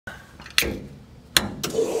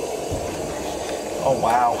Oh,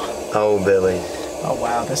 wow. Oh, Billy. Oh,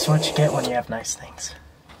 wow. This is what you get when you have nice things.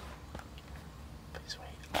 Please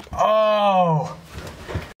wait. Oh!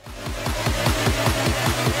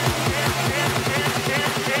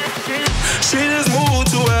 She just moved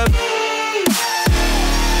to a...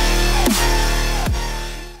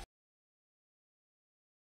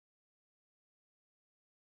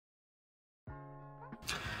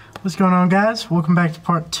 What's going on, guys? Welcome back to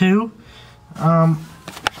part 2.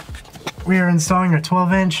 We are installing our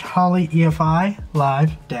 12-inch Holley EFI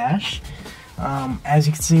Live Dash. As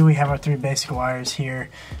you can see, we have our 3 basic wires here: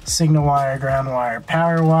 signal wire, ground wire,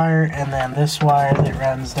 power wire, and then this wire that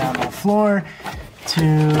runs down the floor to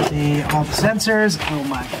all the sensors. Oh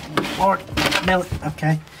my lord, Millie.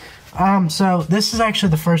 Okay. So this is actually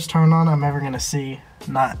the first turn on I'm ever gonna see.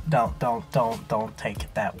 Don't take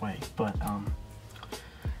it that way, but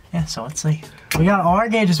yeah, so let's see. We got all our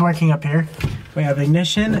gauges working up here. We have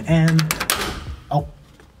ignition and, oh,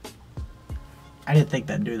 I didn't think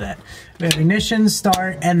that'd do that. We have ignition,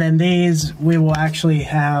 start, and then these, we will actually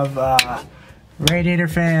have radiator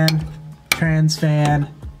fan, trans fan,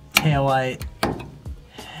 tail light,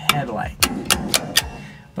 headlight.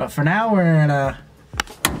 But for now, we're gonna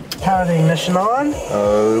power the ignition on.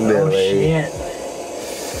 Oh, Billy. Oh, shit.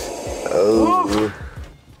 Oh. Ooh.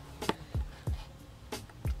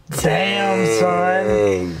 Damn,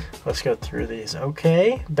 son. Let's go through these.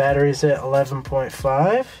 Okay, battery's at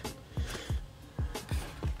 11.5.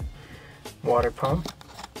 Water pump.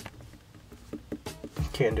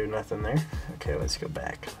 Can't do nothing there. Okay, let's go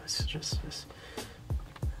back. Let's just...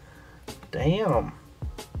 Damn.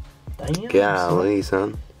 Damn. Golly,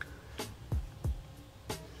 son.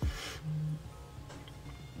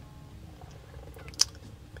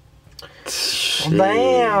 Well,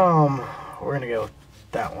 damn. We're gonna go with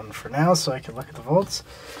that one for now so I can look at the volts.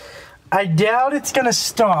 I doubt it's gonna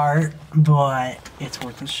start, but it's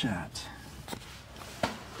worth a shot.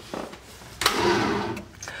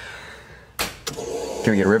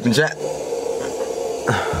 Can we get a ripping shot?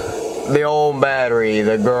 The old battery,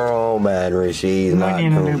 the girl battery, she's not We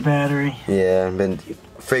need a going. new battery. Yeah,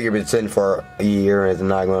 figured it's in for a year and it's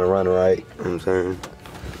not going to run right. You know what I'm saying?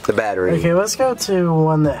 The battery. Okay, let's go to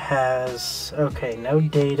one that has, okay, no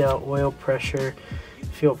data, oil pressure,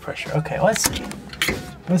 fuel pressure. Okay, let's see.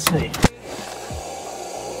 Let's see.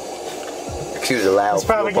 Excuse the loud It's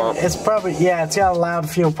probably, fuel pump. yeah, it's got a loud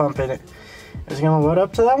fuel pump in it. Is it gonna load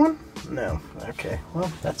up to that one? No. Okay,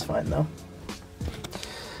 well, that's fine though.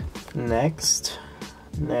 Next.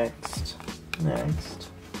 Next. Next.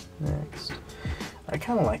 Next. I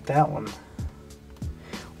kind of like that one.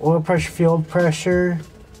 Oil pressure, fuel pressure,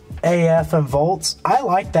 AF, and volts. I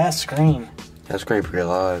like that screen. That screen pretty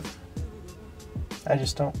alive. I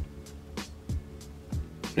just don't.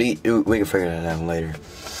 We can figure that out later.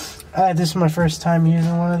 This is my first time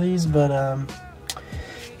using one of these, but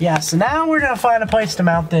yeah. So now we're gonna find a place to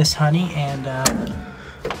mount this, honey, and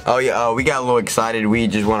Oh yeah, we got a little excited. We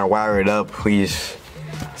just want to wire it up, please.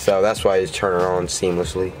 So that's why it's turning on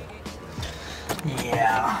seamlessly.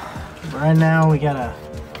 yeah. Right now we gotta.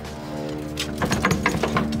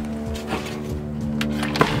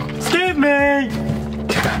 Excuse me,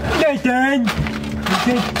 Nathan.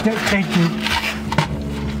 Thank you.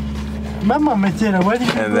 My mama said I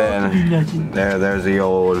wasn't And then there's the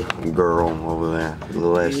old girl over there. A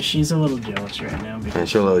little less. She's a little jealous right now because And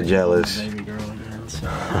she's a little jealous. baby girl again. So.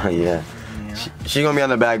 Yeah. She's gonna be on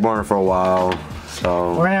the back burner for a while.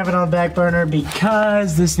 So We're gonna have it on the back burner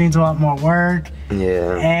because this needs a lot more work.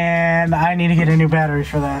 yeah. And I need to get a new battery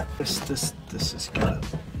for that. This is good.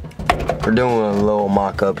 We're doing a little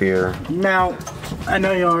mock up here. Now, I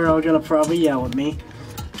know y'all are all gonna probably yell at me.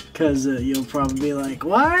 Because you'll probably be like,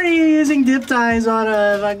 why are you using dip ties on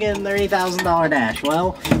a fucking $30,000 dash?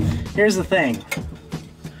 Well, here's the thing.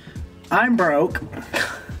 I'm broke.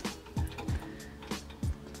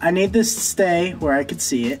 I need this to stay where I could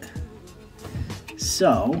see it.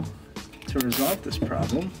 So, to resolve this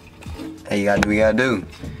problem, Hey, you gotta do what you gotta do.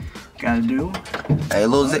 gotta do Hey,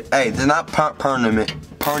 little zip. Hey, it's not permanent.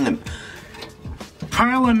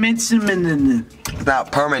 Parliamentsman. It's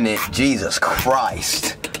not permanent. Jesus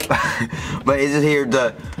Christ. But it's just here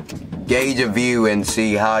to gauge a view and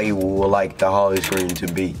see how you would like the Holley screen to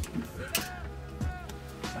be.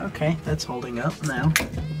 Okay, that's holding up now.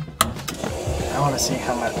 I want to see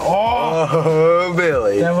how much. Oh, Oh,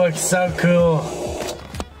 Billy. that looks so cool.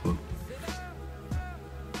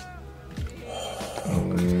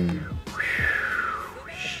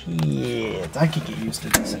 Shit, I could get used to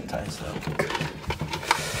these sometimes though.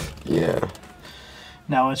 Yeah.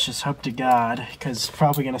 Now let's just hope to God, because it's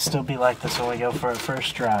probably gonna still be like this when we go for our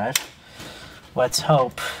first drive. Let's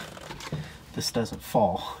hope this doesn't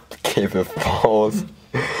fall. If it falls,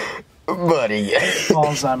 buddy. If it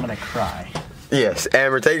falls, I'm gonna cry. Yes,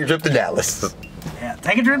 Amber, take a trip to Dallas. Yeah,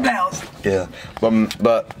 take a trip to Dallas. Yeah,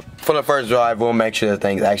 but for the first drive, we'll make sure the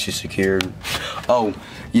thing's actually secured. Oh,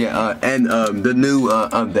 yeah, and the new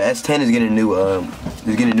the S10 is getting a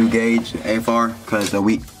new gauge AFR because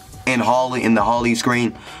we in the Holly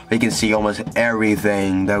screen we can see almost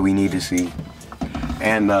everything that we need to see,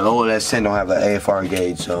 and the old S10 don't have the AFR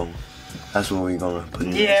gauge, so that's what we're gonna put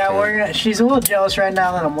in. Yeah, she's a little jealous right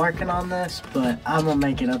now that I'm working on this, but I'm gonna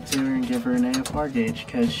make it up to her and give her an AFR gauge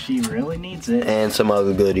because she really needs it. And some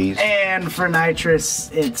other goodies. And for nitrous,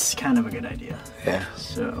 it's kind of a good idea. Yeah.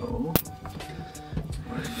 So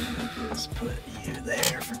we're gonna just put you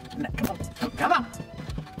there for come on. Oh, come on.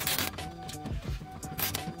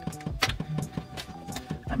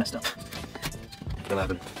 I messed up.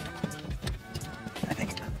 11. I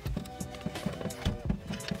think.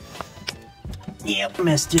 Yep,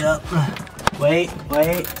 messed it up. Wait.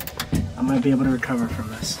 I might be able to recover from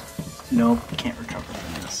this. Nope, can't recover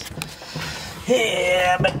from this.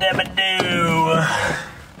 Yeah, ba-da-ba-doo.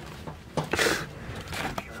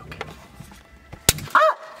 Ah!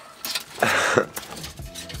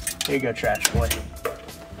 Here you go, trash boy.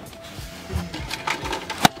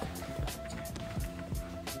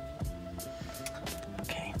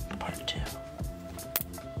 Okay, part 2.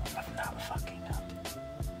 I'm not fucking up.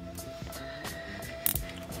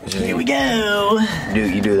 Here we go.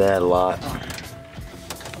 Dude, you do that a lot.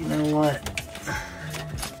 You know what?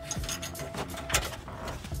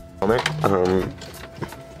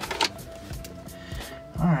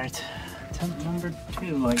 Alright. Attempt number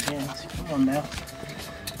 2, I guess. Come on now.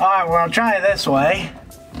 Alright, well, I'll try it this way.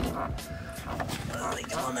 Come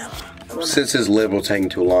on now. Since his lid will take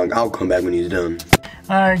too long, I'll come back when he's done.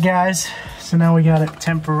 Alright, guys. So now we got it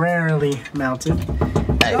temporarily mounted.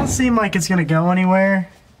 It don't seem like it's gonna go anywhere.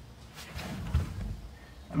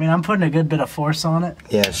 I mean, I'm putting a good bit of force on it.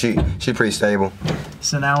 Yeah, she's pretty stable.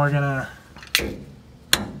 So now we're gonna...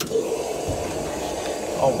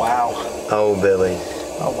 Oh, wow. Oh, Billy.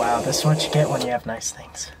 Oh, wow. This is what you get when you have nice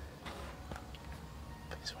things.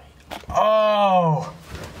 Please wait. Oh!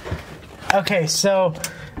 Okay, so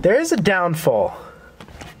there is a downfall.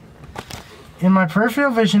 In my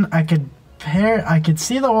peripheral vision, I could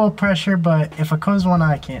see the oil pressure, but if I close one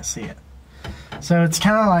eye, I can't see it. So it's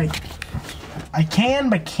kind of like... I can,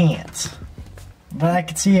 but can't. But I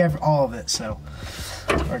can see all of it, so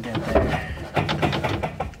we're good there.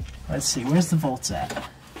 Let's see, where's the volts at?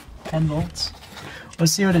 10 volts?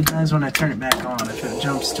 Let's see what it does when I turn it back on, if it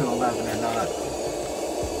jumps to 11 or not.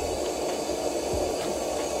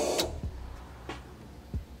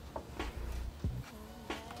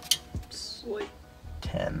 It's like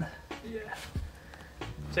 10. Yeah.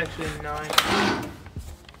 It's actually 9.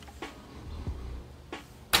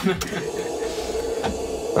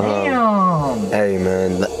 Damn! Hey,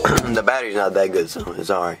 man, the battery's not that good, so it's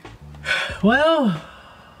alright. Well,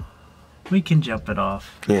 we can jump it off.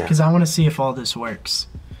 Yeah. Because I want to see if all this works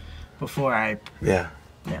before I... Yeah.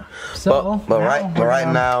 Yeah. So, but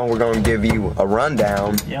right now, we're going to give you a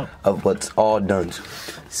rundown of what's all done.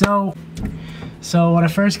 So when I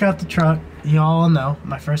first got the truck, y'all know,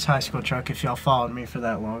 my first high school truck, if y'all followed me for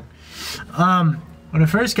that long. When I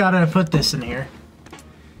first got it, I put this in here.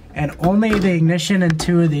 And only the ignition and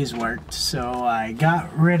 2 of these worked. So I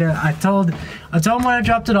got rid of, I told him when I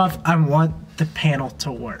dropped it off, I want the panel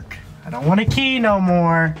to work. I don't want a key no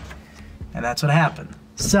more. And that's what happened.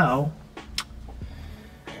 So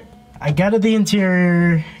I gutted the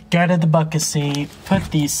interior, gutted the bucket seat,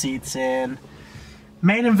 put these seats in,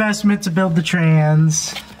 made investment to build the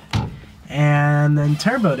trans, and then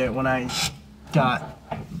turboed it when I got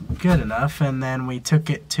good enough. And then we took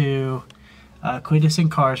it to Cletus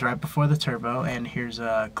and Cars right before the turbo, and here's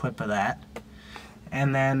a clip of that.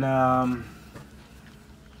 And then,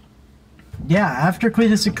 yeah, after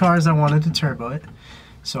Cletus and Cars, I wanted to turbo it,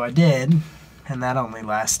 so I did, and that only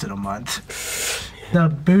lasted a month. The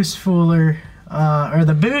boost fooler, or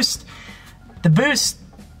the boost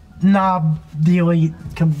knob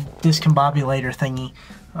discombobulator thingy,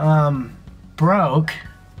 broke,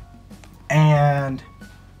 and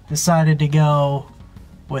decided to go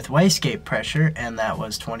with wastegate pressure, and that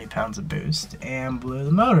was 20 pounds of boost, and blew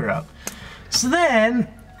the motor up. So then,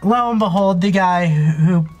 lo and behold, the guy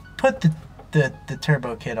who put the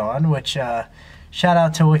turbo kit on, which shout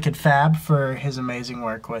out to Wicked Fab for his amazing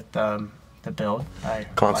work with the build.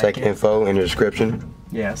 Contact info in the description.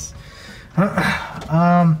 Yes.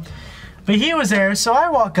 But he was there, so I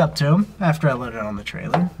walk up to him after I loaded it on the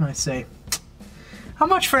trailer, and I say, "How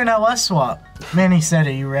much for an LS swap?" Manny said,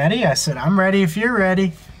 "Are you ready?" I said, "I'm ready if you're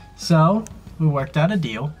ready." So we worked out a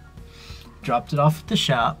deal, dropped it off at the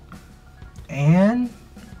shop, and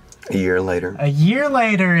A year later. a year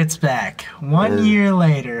later it's back. 1 year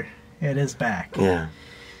later it is back. Yeah.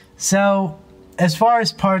 So as far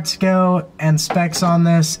as parts go and specs on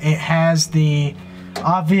this, it has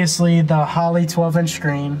obviously the Holley 12-inch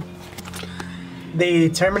screen, the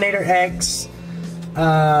Terminator X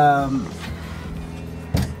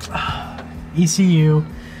ECU.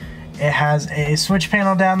 It has a switch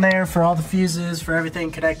panel down there for all the fuses, for everything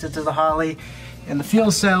connected to the Holley. In the fuel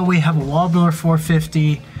cell, we have a Warbler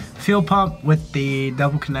 450 fuel pump with the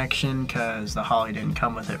double connection because the Holley didn't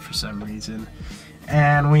come with it for some reason.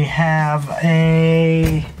 And we have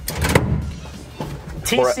a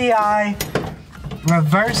TCI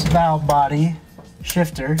reverse valve body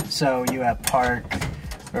shifter. So you have park,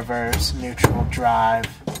 reverse, neutral, drive,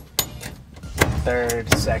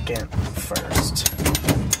 third, second, first.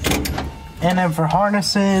 And then for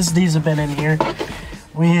harnesses, these have been in here.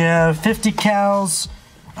 We have 50 cals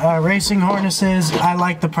racing harnesses. I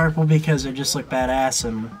like the purple because they just look badass.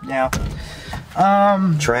 And yeah.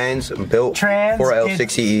 Trans built for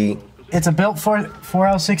L60E. It's a built for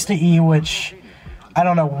L60E, which I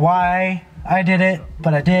don't know why I did it,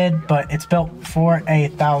 but I did. But it's built for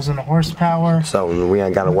 1,000 horsepower. So we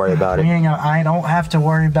ain't got to worry about it. I don't have to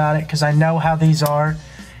worry about it because I know how these are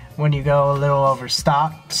when you go a little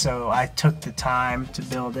overstocked. So I took the time to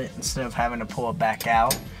build it instead of having to pull it back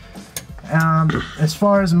out. As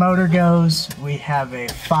far as motor goes, we have a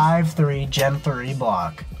 5.3 Gen 3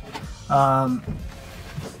 block.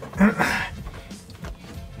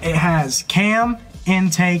 It has cam,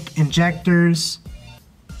 intake, injectors,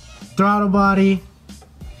 throttle body,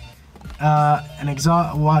 an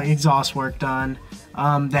exhaust work done.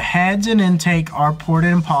 The heads and intake are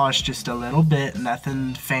ported and polished just a little bit,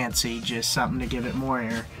 nothing fancy, just something to give it more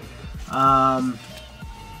air.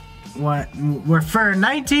 We're for a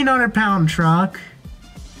 1,900 pound truck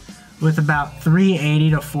with about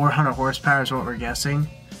 380 to 400 horsepower is what we're guessing.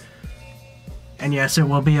 And yes, it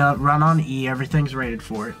will be a run on E. Everything's rated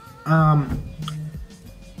for it.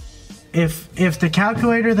 If the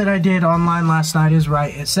calculator that I did online last night is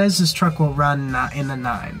right, it says this truck will run in the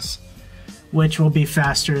 9s, which will be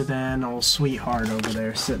faster than old sweetheart over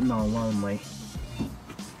there sitting all lonely.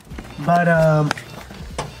 But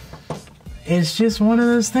it's just one of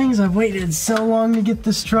those things. I've waited so long to get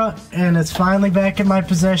this truck, and it's finally back in my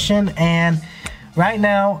possession. And right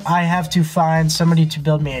now, I have to find somebody to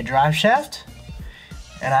build me a drive shaft,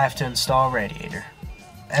 and I have to install a radiator,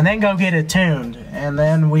 and then go get it tuned, and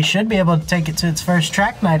then we should be able to take it to its first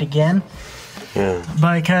track night again. Yeah.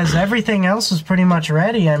 Because everything else is pretty much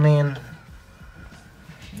ready. I mean,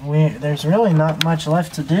 there's really not much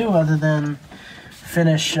left to do other than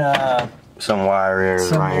finish some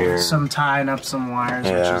wires right here. Some tying up some wires,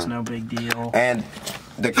 which is no big deal. And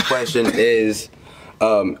the question is,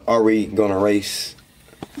 are we gonna race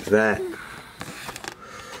that?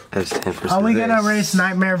 Are we gonna race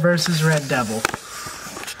Nightmare versus Red Devil?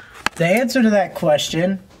 The answer to that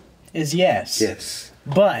question is yes. Yes.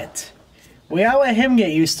 But we gotta let him get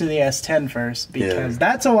used to the S10 first, because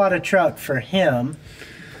that's a lot of truck for him.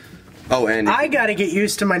 Oh, and I gotta get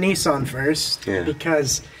used to my Nissan first,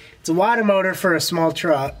 because it's a water motor for a small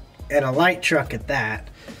truck, and a light truck at that.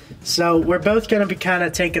 So we're both gonna be kind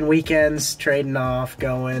of taking weekends, trading off,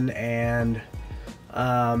 going, and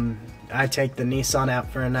I take the Nissan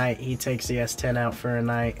out for a night, he takes the S10 out for a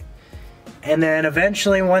night. And then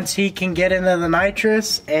eventually, once he can get into the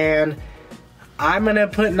nitrous, and I'm gonna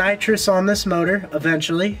put nitrous on this motor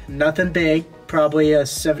eventually, nothing big, probably a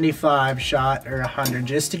 75 shot or 100,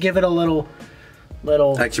 just to give it a little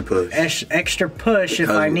extra push. Extra push if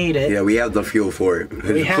I need it. Yeah, we have the fuel for it.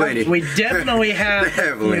 We definitely have.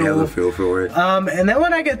 Definitely have the fuel for it. And then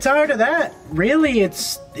when I get tired of that, really,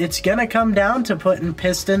 it's gonna come down to putting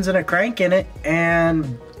pistons and a crank in it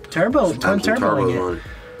and twin turboing it.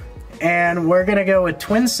 And we're gonna go with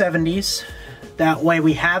twin 70s. That way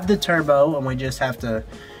we have the turbo, and we just have to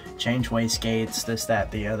change wastegates, this, that,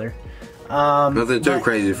 the other. Nothing too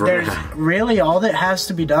crazy for me. Really, all that has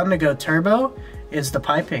to be done to go turbo is the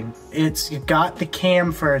piping. It's got the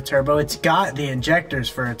cam for a turbo. It's got the injectors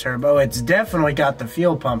for a turbo. It's definitely got the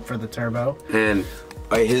fuel pump for the turbo. And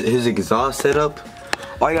his exhaust setup,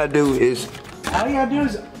 all you gotta do is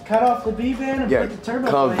cut off the V-band and put the turbo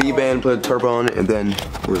on. Cut off V-band, put a turbo on it, and then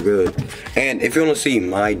we're good. And if you want to see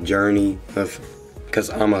my journey of, because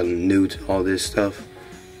I'm a new to all this stuff,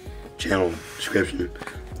 channel description.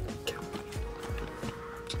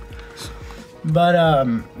 But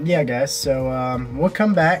yeah, guys. So we'll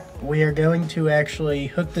come back. We are going to actually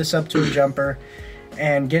hook this up to a jumper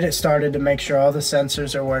and get it started to make sure all the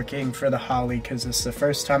sensors are working for the Holly, because this is the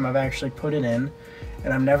first time I've actually put it in,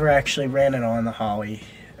 and I've never actually ran it on the Holly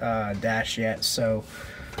dash yet. So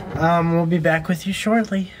we'll be back with you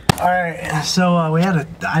shortly. Alright, so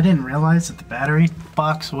I didn't realize that the battery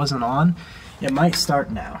box wasn't on. It might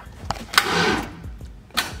start now.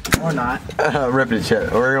 Or not. Rip it,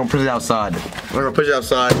 chat. We're gonna put it outside. We're gonna push it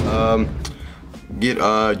outside,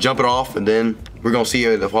 jump it off, and then we're gonna see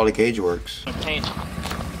if the Holly cage works.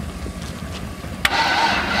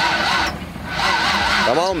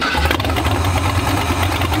 Come on.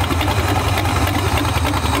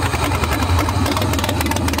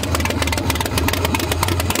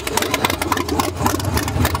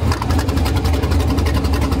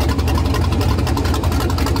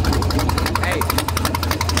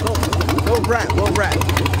 Little rat.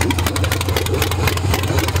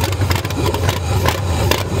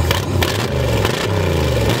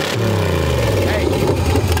 Hey.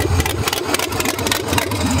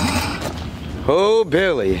 Oh,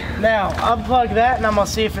 Billy. Now, unplug that and I'm gonna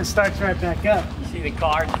see if it starts right back up. You see the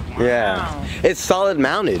card? Yeah. Wow. It's solid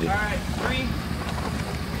mounted. Alright, 3,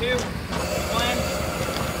 2, 1,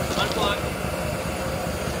 unplug.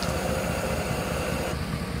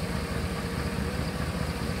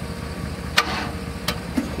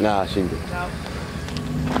 Nah, she did. No.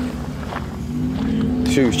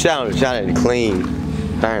 Shoot, sounded clean.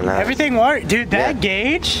 Darn that. Everything worked, dude. That Yeah.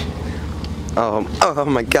 gauge, Oh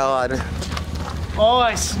my God. all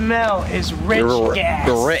I smell is rich gas.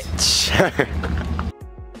 Rich.